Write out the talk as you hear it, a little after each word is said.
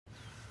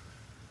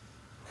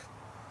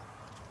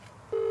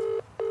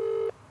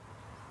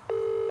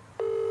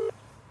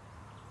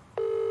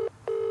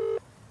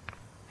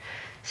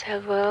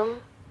Selva,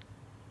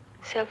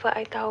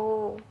 I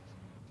tahu.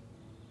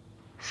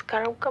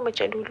 Sekarang bukan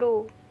macam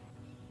dulu.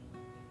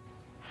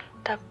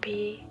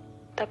 Tapi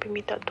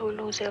minta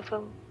tolong,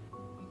 Selva.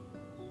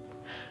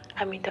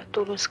 I minta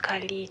tolong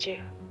sekali je.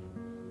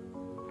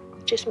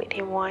 Just meet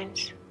him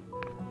once.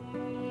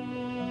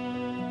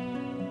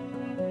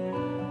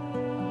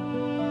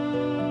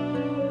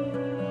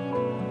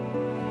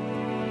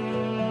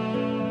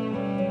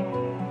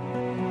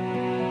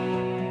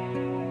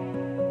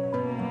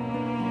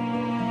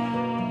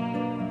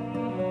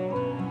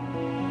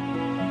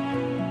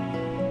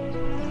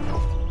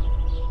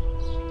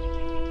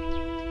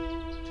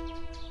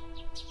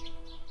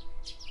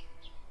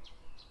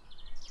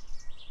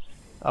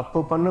 அப்போ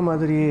பண்ண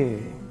மாதிரியே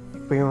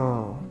இப்பயும்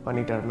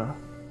பண்ணிட்டாருனா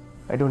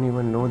I don't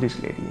even know this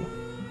lady.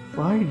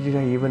 Why did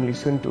I even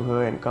listen to her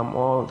and come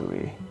all the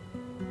way?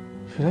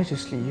 Should I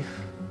just leave?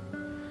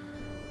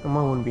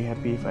 Amma won't be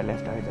happy if I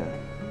left either.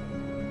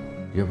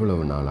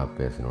 எவ்வளவு நாளாக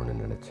பேசணும்னு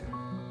நினச்சேன்.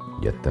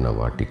 எத்தனை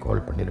வாட்டி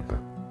கால்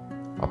பண்ணியிருப்பேன்.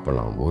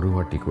 அப்போல்லாம் ஒரு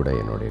வாட்டி கூட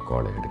என்னுடைய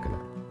காலை எடுக்கலை.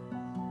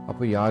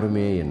 அப்போ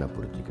யாருமே என்னை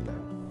புரிஞ்சிக்கல.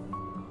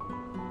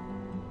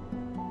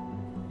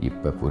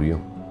 இப்போ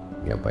புரியும்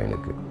என்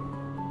பையனுக்கு.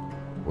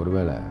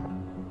 ஒருவேளை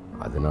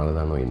அதனால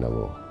தானோ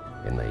என்னவோ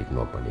என்னை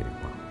இக்னோர்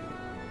பண்ணியிருப்பான்.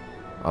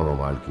 அவன்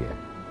வாழ்க்கையை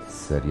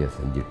சரியாக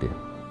செஞ்சுட்டு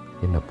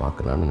என்னை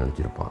பார்க்கலான்னு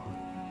நினச்சிருப்பான்.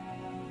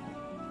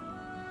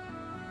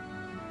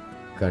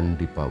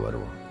 கண்டிப்பாக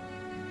வருவான்.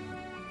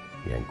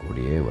 என்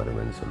கூடயே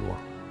வருவேன்னு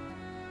சொல்லுவான்.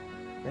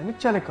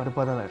 நினைச்சாலே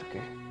கடுப்பாக தானே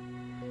இருக்கு.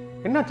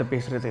 என்னத்த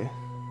பேசுறது?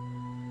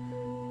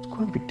 It's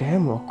going to be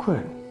damn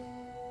awkward.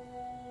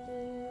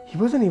 He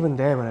wasn't even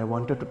there when I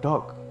wanted to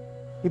talk.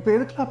 இப்போ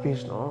எதுக்குலாம்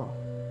பேசணும்?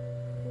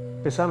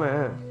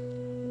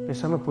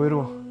 பேசாம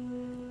போயிடுவோம்.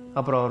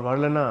 அப்புறம் அவர்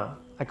வரலன்னா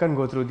I can't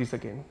go through this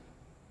again.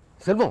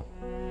 செல்வம்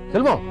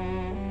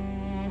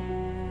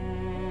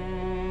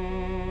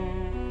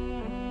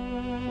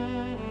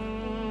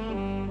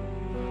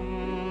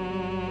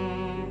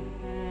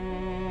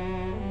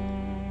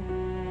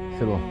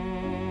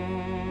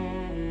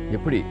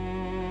எப்படி?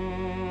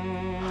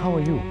 How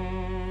are you?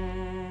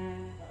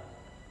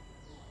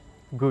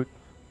 Good.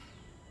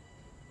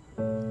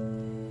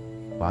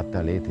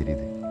 பார்த்தாலே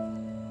தெரியுது.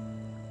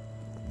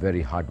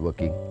 Very hard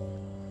working,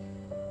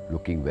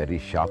 looking very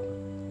sharp.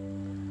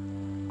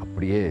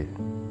 அப்படியே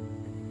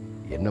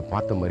என்ன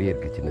பார்த்த மாதிரியே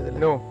இருக்கு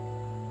சின்னதுல. No.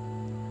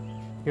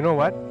 You know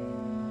what?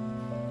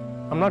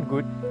 I'm not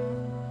good.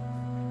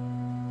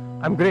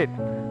 I'm great.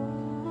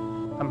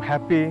 I'm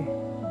happy.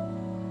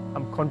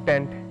 I'm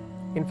content.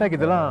 In fact,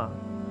 இதெல்லாம்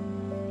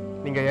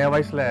நீங்க என்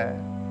வயசுல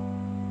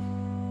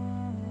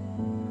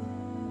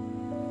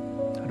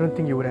I don't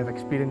think you would have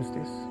experienced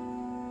this.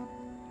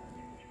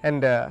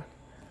 And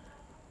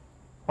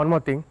one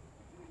more thing.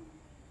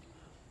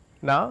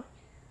 நான்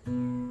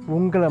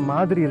உங்களை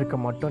மாதிரி இருக்க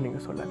மட்டும் நீங்க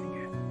சொல்லாதீங்க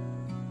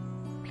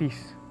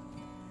ப்ளீஸ்.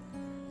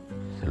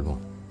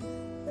 செல்வம்,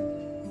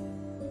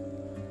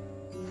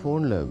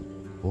 ஃபோனில்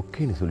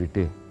ஓகேன்னு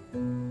சொல்லிட்டு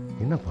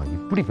என்னப்பா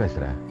இப்படி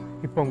பேசுற?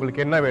 இப்போ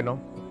உங்களுக்கு என்ன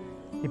வேணும்?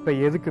 இப்போ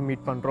எதுக்கு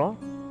மீட் பண்றோம்?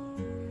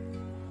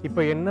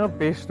 இப்போ என்ன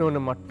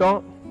பேசணும்னு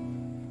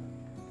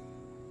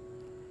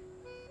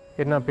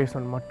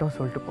மட்டும்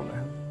சொல்லிட்டு போங்க.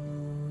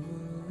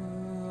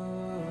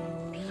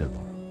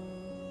 செல்வம்,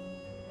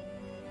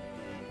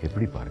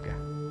 எப்படி பாருங்க?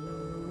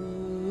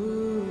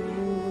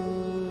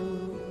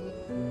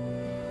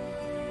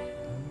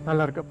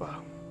 நல்லா இருக்கப்பா.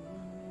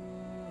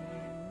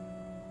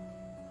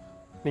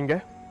 நீங்க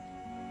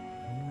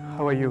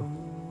how are you?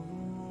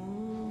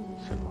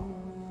 செல்வம்,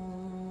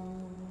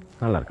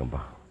 நல்லா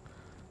இருக்கேன்பா.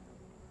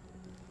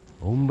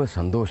 ரொம்ப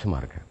சந்தோஷமா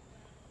இருக்கேன்.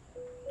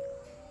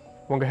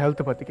 உங்க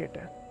ஹெல்த் பத்தி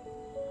கேட்டேன்.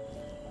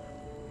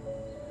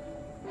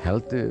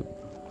 ஹெல்த்து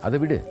அதை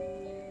விடு.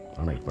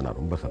 ஆனால் இப்போ நான்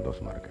ரொம்ப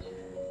சந்தோஷமா இருக்கேன்.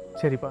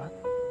 சரிப்பா,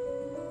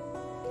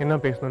 என்ன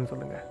பேசணும்னு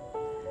சொல்லுங்க.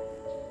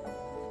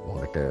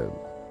 உங்ககிட்ட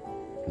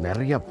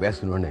நிறையா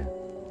பேசணும்னு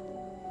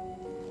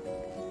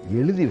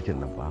எழுதி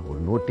வச்சிருந்தேன்ப்பா. ஒரு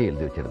நோட்டே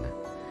எழுதி வச்சிருந்தேன்.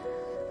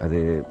 அது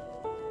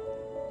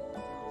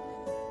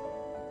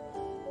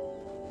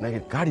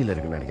நான் காடியில்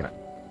இருக்குன்னு நினைக்கிறேன்.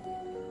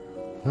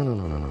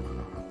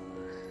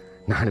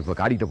 நான் இப்போ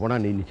காடிக்கிட்ட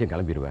போனால் நீ நிச்சயம்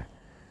கிளம்பிடுவேன்.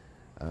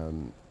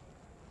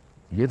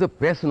 எதை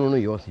பேசணும்னு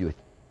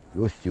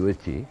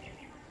யோசிச்சு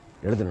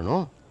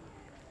எழுதணும்.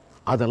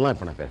 அதெல்லாம்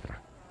இப்போ நான்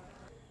பேசுகிறேன்.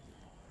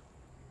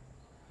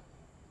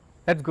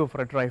 Let's go for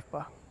a drive,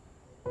 pa.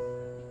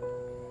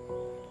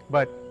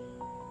 But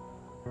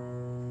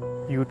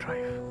you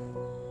drive.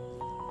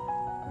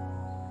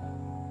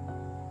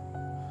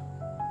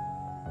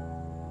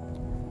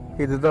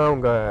 இதுதான்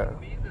உங்க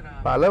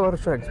பல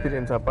வருஷம்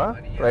எக்ஸ்பீரியன்ஸாப்பா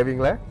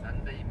டிரைவிங்ல?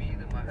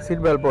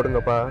 Seat belt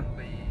போடுங்கப்பா.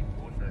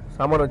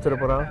 சாமான் வச்சிட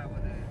போறான்.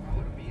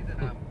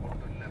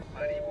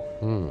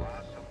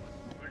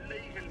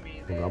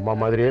 உங்க அம்மா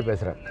மாதிரியே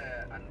பேசுறேன்.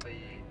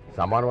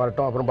 சாமான்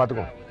வரட்டும், அப்புறம்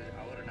பார்த்துக்கோ.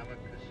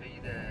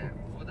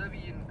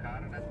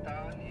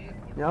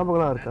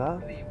 ஞாபகம் இருக்கா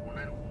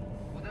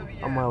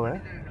அம்மாவை?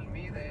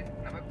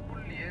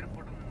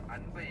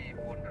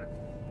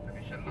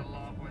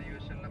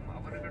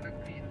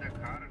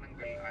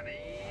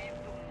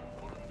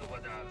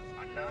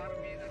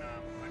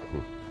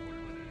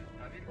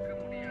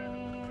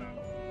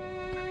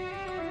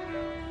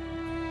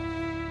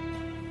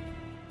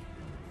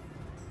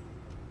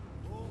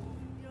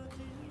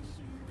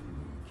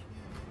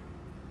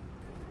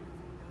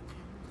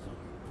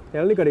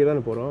 இளநீ கடைக்கு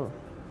தானே போகிறோம்.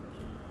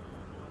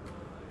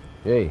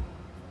 ஏய்,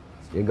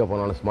 எங்கே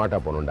போனாலும்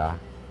ஸ்மார்ட்டாக போகணுண்டா.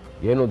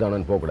 ஏனோ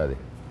தானு போகக்கூடாது.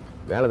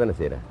 வேலை தானே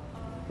செய்கிறேன்.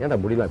 ஏன்டா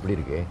முடியலாம் இப்படி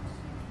இருக்கு?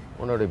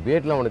 உன்னோட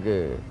பேட்லாம் உனக்கு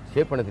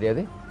ஷேப் பண்ண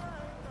தெரியாது?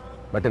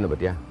 பட்டனை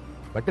பற்றியா?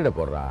 பட்டனை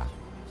போடுறா.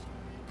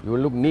 You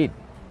look NEET.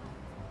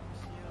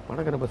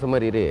 பணக்கிற பச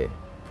மாதிரி இரு.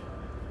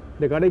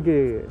 இந்த கடைக்கு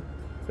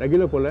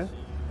ரெகுலர் போல.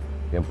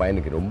 என்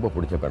பையனுக்கு ரொம்ப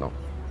பிடிச்ச படம்.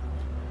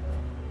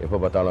 எப்போ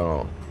பார்த்தாலும்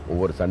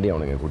ஒவ்வொரு சண்டையும்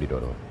அவனுக்கு கூட்டிகிட்டு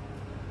வருவேன்.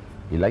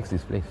 He likes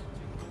this place.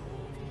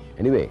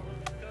 Anyway,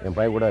 என்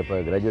பையன் கூட இப்போ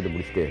கிராஜுவேட்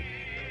முடிச்சுட்டு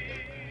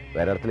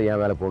வேறு இடத்துல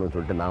ஏன் வேலை போகணும்னு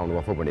சொல்லிட்டு நான்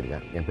அவனுக்கு ஆஃபர்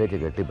பண்ணியிருக்கேன். என் பேச்சை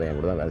கேட்டு இப்போ என்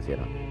கூட தான் வேலை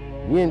செய்கிறான்.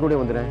 நீ என் கூட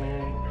வந்துடுறேன்.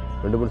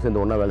 2 பேரும்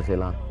சேர்ந்து ஒன்றா வேலை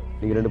செய்யலாம்.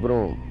 நீங்கள் 2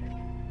 பேரும்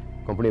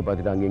கம்பெனியை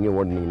பார்த்துட்டு அங்கே எங்கேயும்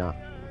ஓடினீங்கன்னா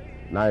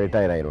நான்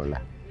ரிட்டையர் ஆயிடும்ல.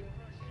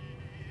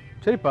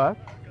 சரிப்பா,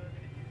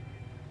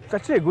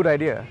 சச் ஏ குட்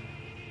ஐடியா.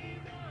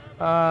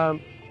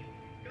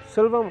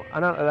 செல்வம்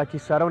ஆனால் அதாக்கி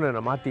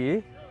சரவணனை மாற்றி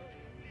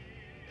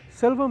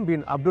செல்வம்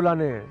பின்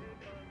அப்துல்லான்னு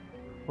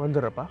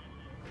வந்துடுறப்பா.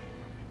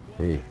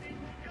 ஏய்,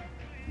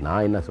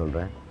 நான் என்ன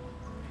சொல்கிறேன்,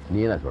 நீ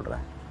என்ன சொல்கிற?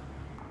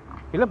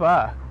 இல்லைப்பா,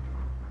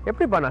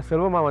 எப்படிப்பா நான்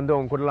செல்வமாக வந்து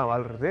உங்க கூடலாம்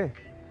வாழ்கிறது?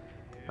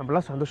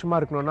 நம்மளாம் சந்தோஷமாக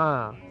இருக்கணும்னா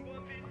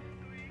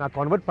நான்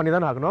கன்வெர்ட் பண்ணி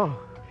தானே ஆகணும்.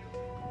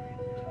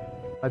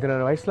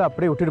 14 வயசில்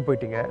அப்படியே விட்டுட்டு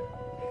போயிட்டீங்க.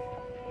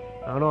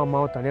 நானும்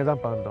அம்மாவும் தனியாக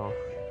தான் பிறந்தோம்.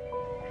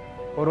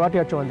 ஒரு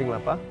வாட்டியாச்சும்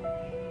வந்தீங்களாப்பா?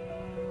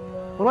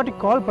 ஒரு வாட்டி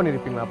கால்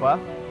பண்ணியிருப்பீங்களாப்பா?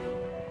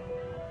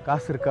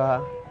 காசு இருக்கா?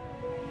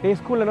 டே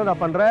ஸ்கூலில் என்ன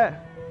நான் பண்ணுற?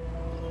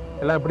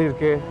 எல்லாம் எப்படி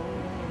இருக்கு?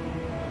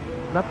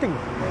 நத்திங்.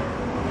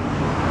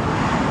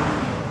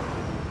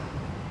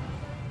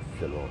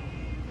 செல்வம்,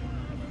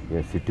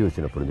 என்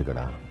சிச்சுவேஷனை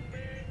புரிஞ்சுக்கடா.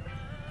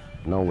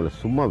 நான் உங்களை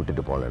சும்மா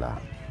விட்டுட்டு போகலடா.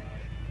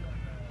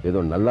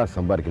 ஏதோ நல்லா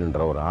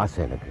சம்பாதிக்கணுன்ற ஒரு ஆசை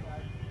எனக்கு.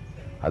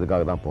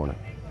 அதுக்காக தான்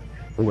போனேன்.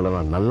 உங்களை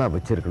நான் நல்லா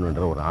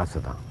வச்சிருக்கணுன்ற ஒரு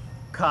ஆசை தான்.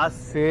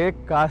 காசு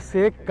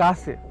காசு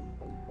காசு.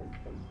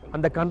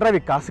 அந்த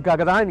கன்றாவி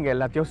காசுக்காக தான் நீங்கள்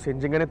எல்லாத்தையும்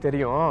செஞ்சீங்கன்னு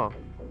தெரியும்.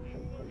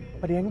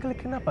 பட்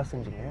எங்களுக்கு என்னப்பா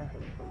செஞ்சீங்க?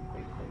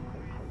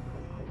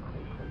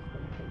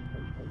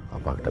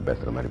 அப்பா கிட்ட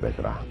பேசுகிற மாதிரி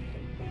பேசுகிறா.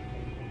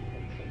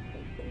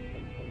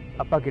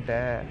 அப்பா கிட்ட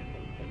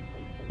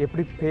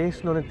எப்படி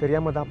பேசணும்னு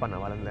தெரியாம தான்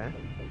நான் வளர்ந்தேன்.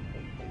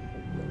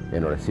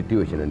 என்னோட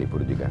சிச்சுவேஷனை நீ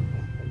புரிஞ்சுக்க.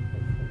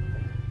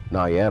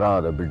 நான்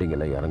ஏறாத பில்டிங்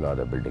இல்லை,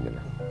 இறங்காத பில்டிங்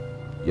இல்லை.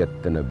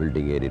 எத்தனை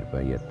பில்டிங் ஏறி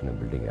இருப்பேன், எத்தனை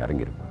பில்டிங்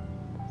இறங்கியிருப்பேன்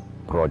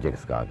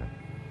ப்ராஜெக்ட்ஸ்க்காக.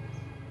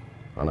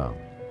 ஆனால்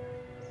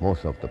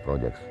மோஸ்ட் ஆஃப் த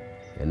ப்ராஜெக்ட்ஸ்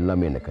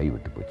எல்லாமே என்னை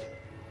கைவிட்டு போச்சு.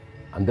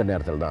 அந்த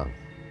நேரத்தில் தான்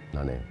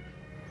நான்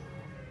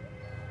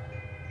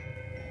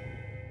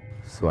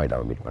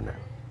ஸ்வைடாவை மீட்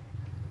பண்ணேன்.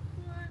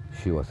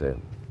 She was a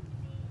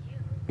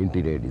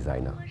interior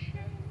designer.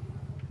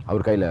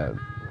 அவர் கையில்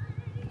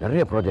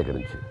நிறைய ப்ராஜெக்ட்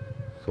இருந்துச்சு.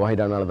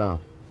 ஸ்வைடானால தான்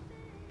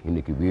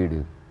இன்றைக்கி வீடு,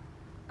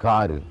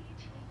 காரு,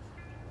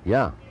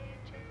 ஏன்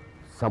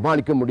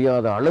சமாளிக்க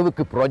முடியாத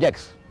அளவுக்கு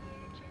ப்ராஜெக்ட்ஸ்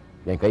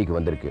என் கைக்கு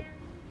வந்திருக்கு.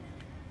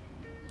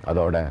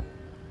 அதோட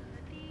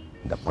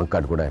இந்த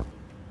பங்கார்டு கூட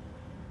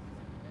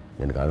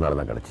எனக்கு அதனால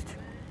தான் கிடச்சிச்சு.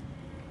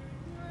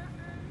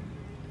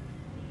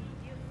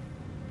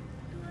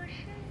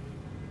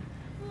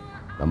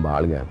 நம்ம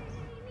ஆளுங்க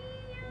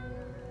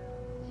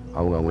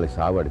அவங்களே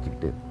சாவு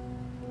அடிச்சுக்கிட்டு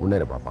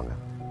முன்னேற பார்ப்பாங்க.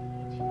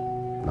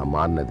 நான்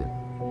மாறினது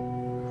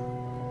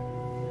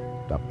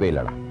தப்பே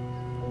இல்லடா.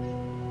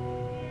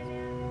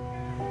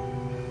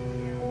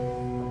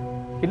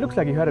 It looks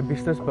like you had a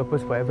business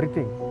purpose for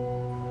everything.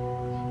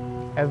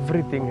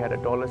 Everything had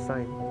a dollar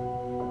sign.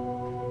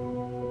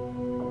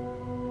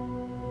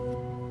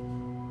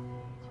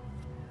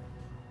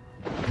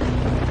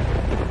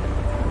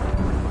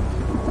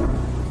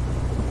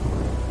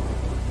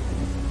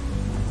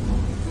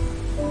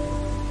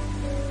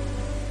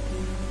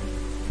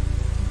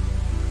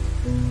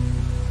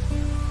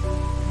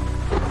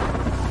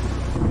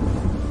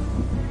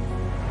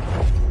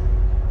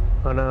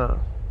 ஆனால்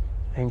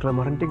எங்களை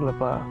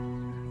மறந்துட்டீங்களப்பா.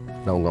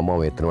 நான் உங்கள்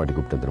அம்மாவை எத்தனை வாட்டி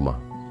கூப்பிட்டேன் தெரியுமா,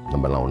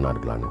 நம்ம எல்லாம் ஒன்றா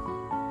இருக்கலான்னு.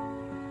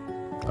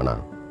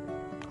 ஆனால்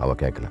அவள்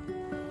கேட்கல.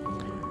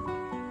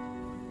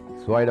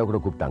 ஸ்வைடா கூட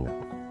கூப்பிட்டாங்க,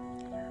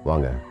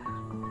 வாங்க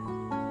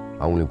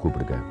அவங்களையும்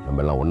கூப்பிடுங்க,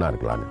 நம்ம எல்லாம் ஒன்றா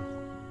இருக்கலான்னு.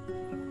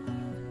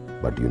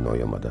 But you know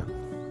your mother,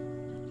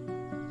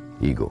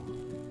 ego.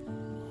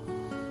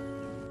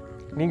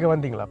 நீங்கள்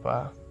வந்தீங்களாப்பா?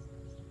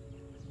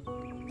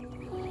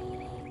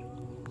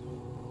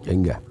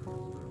 எங்க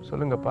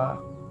சொல்லுங்கப்பா,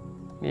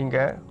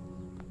 நீங்கள்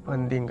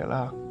வந்தீங்களா?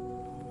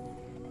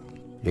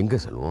 எங்கே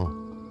சொல்லுவோம்?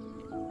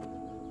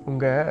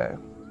 உங்கள்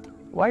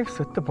ஒய்ஃப்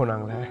செத்து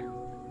போனாங்களே,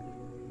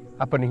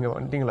 அப்போ நீங்கள்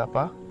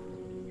வந்தீங்களாப்பா?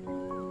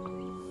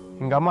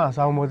 எங்கள் அம்மா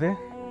சாகும்போது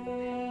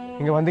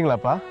நீங்கள்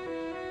வந்தீங்களாப்பா?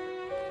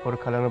 ஒரு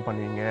கல்யாணம்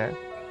பண்ணுவீங்க,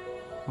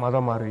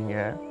 மதம் மாறுவீங்க,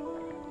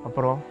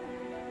 அப்புறம்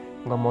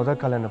உங்கள்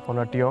முதல் கல்யாண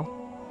பொண்ணாட்டியும்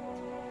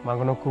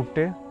மகனும்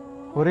கூப்பிட்டு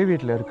ஒரே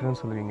வீட்டில்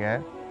இருக்குன்னு சொல்லுவீங்க.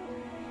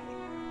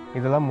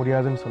 இதெல்லாம்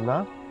முடியாதுன்னு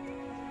சொன்னால்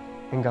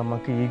எங்கள்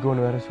அம்மாவுக்கு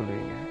ஈகோன்னு வேறு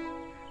சொல்லுவீங்க.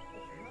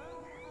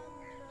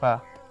 பா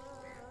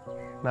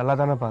நல்லா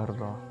தானேப்பா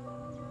இருந்தோம்.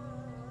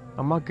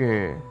 அம்மாவுக்கு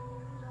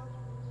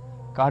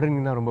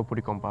கார்டனிங் தான் ரொம்ப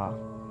பிடிக்கும்ப்பா,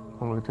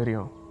 உங்களுக்கு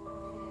தெரியும்.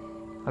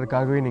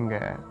 அதுக்காகவே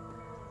நீங்கள்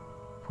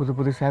புது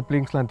புது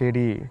சாப்ளிங்ஸ்லாம்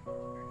தேடி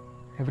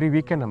எவ்ரி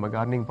வீக்கெண்ட் நம்ம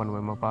கார்டனிங்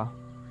பண்ணுவோம்மாப்பா.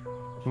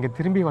 நீங்கள்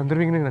திரும்பி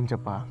வந்துடுவீங்கன்னு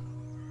நினச்சப்பா.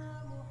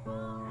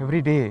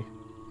 Every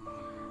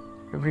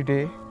day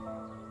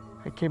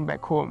I came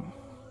back home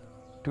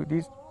to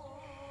these.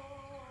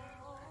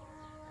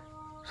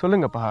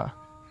 சொல்லுங்கப்பா.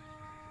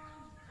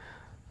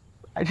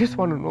 I just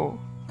want to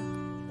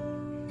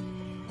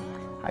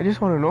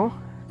know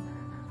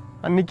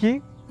அன்னைக்கு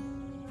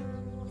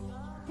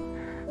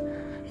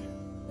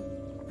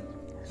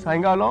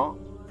சாயங்காலம்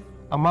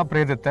அம்மா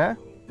பிரேதத்தை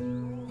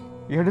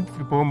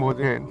எடுத்துட்டு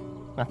போகும்போது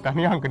நான்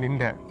தனியாக அங்கே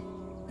நின்றேன்.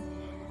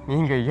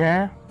 நீங்கள்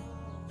ஏன்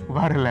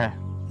வரல?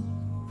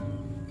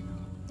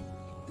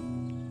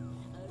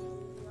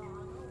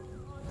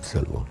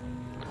 செல்வம்,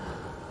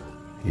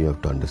 you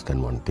have to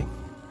understand one thing.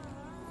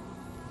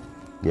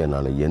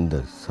 என்னால் எந்த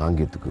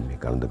சாங்கியத்துக்குமே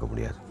கலந்துக்க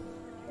முடியாது.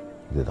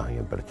 இதுதான்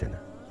என் பிரச்சனை.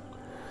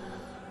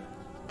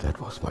 That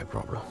was my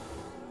problem.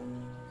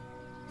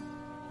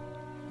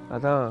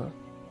 அதான்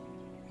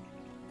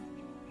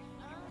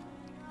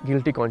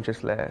கில்ட்டி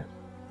கான்ஷியஸில்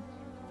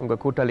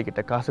உங்கள்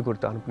கூட்டாளிக்கிட்ட காசு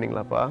கொடுத்து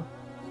அனுப்புனீங்களாப்பா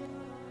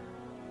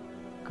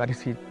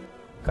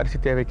கடைசி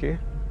தேவைக்கு?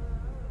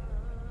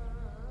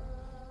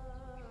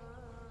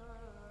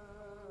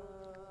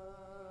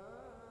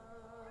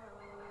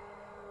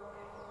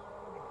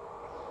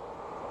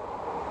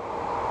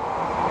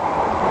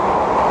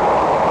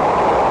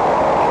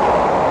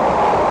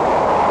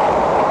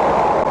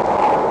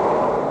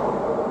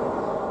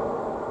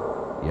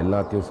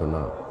 எல்லாத்தையும்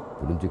சொன்னால்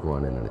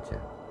புரிஞ்சுக்குவான்னு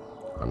நினச்சேன்.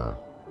 ஆனால்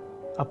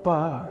அப்பா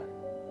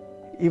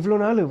இவ்வளோ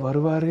நாள்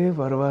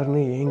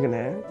வருவார்னு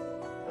ஏங்கினேன்.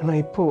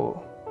 ஆனால் இப்போது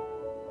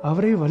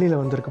அவரே வழியில்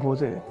வந்திருக்கும்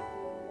போது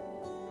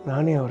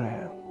நானே அவரை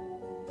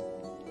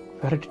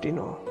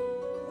விரட்டிட்டேனோ.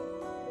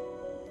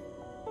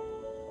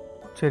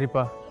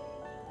 சரிப்பா,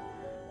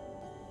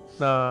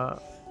 நான்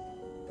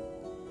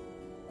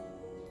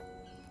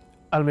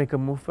I'll make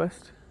a move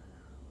first.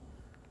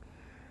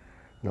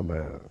 நம்ம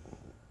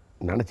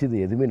நினச்சது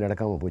எதுவுமே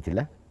நடக்காமல்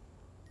போச்சுல்ல?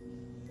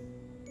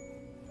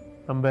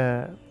 நம்ம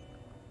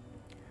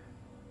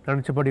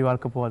நினச்சபடி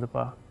வாழ்க்கை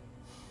போகாதுப்பா.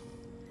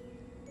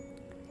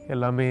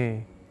 எல்லாமே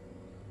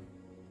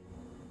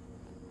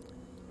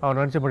அவன்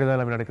நினச்சபடி தான்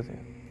எல்லாமே நடக்குது.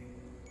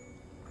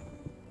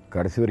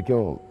 கடைசி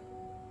வரைக்கும்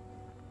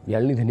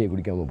இளநீ தண்ணியை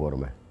குடிக்காமல்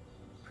போகிறோமே.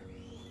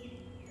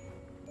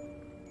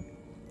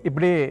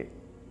 இப்படி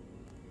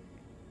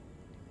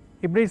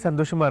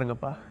சந்தோஷமாக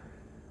இருங்கப்பா.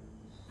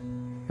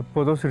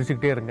 எப்போதும்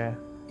சிரிச்சுக்கிட்டே இருங்க.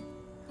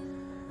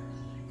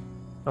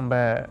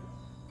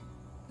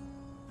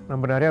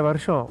 நம்ம நிறைய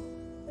வருஷம்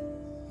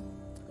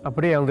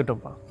அப்படியே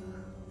இழந்துட்டோம்ப்பா.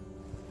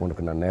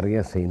 உனக்கு நான் நிறைய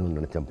செய்யணும்னு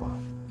நினச்சேன்ப்பா.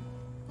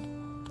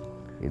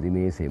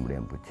 எதுவுமே செய்ய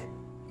முடியாமல் போச்சு.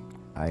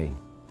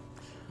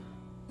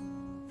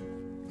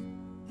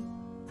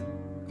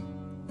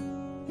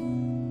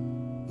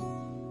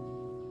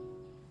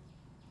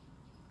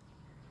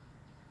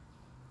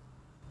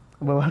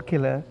 நம்ம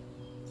வாழ்க்கையில்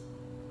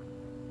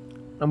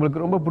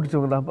நம்மளுக்கு ரொம்ப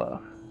பிடிச்சவங்க தான்ப்பா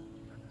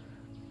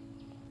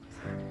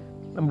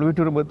நம்மளை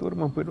விட்டு ரொம்ப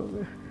தூரமாக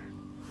போயிடுவாங்க.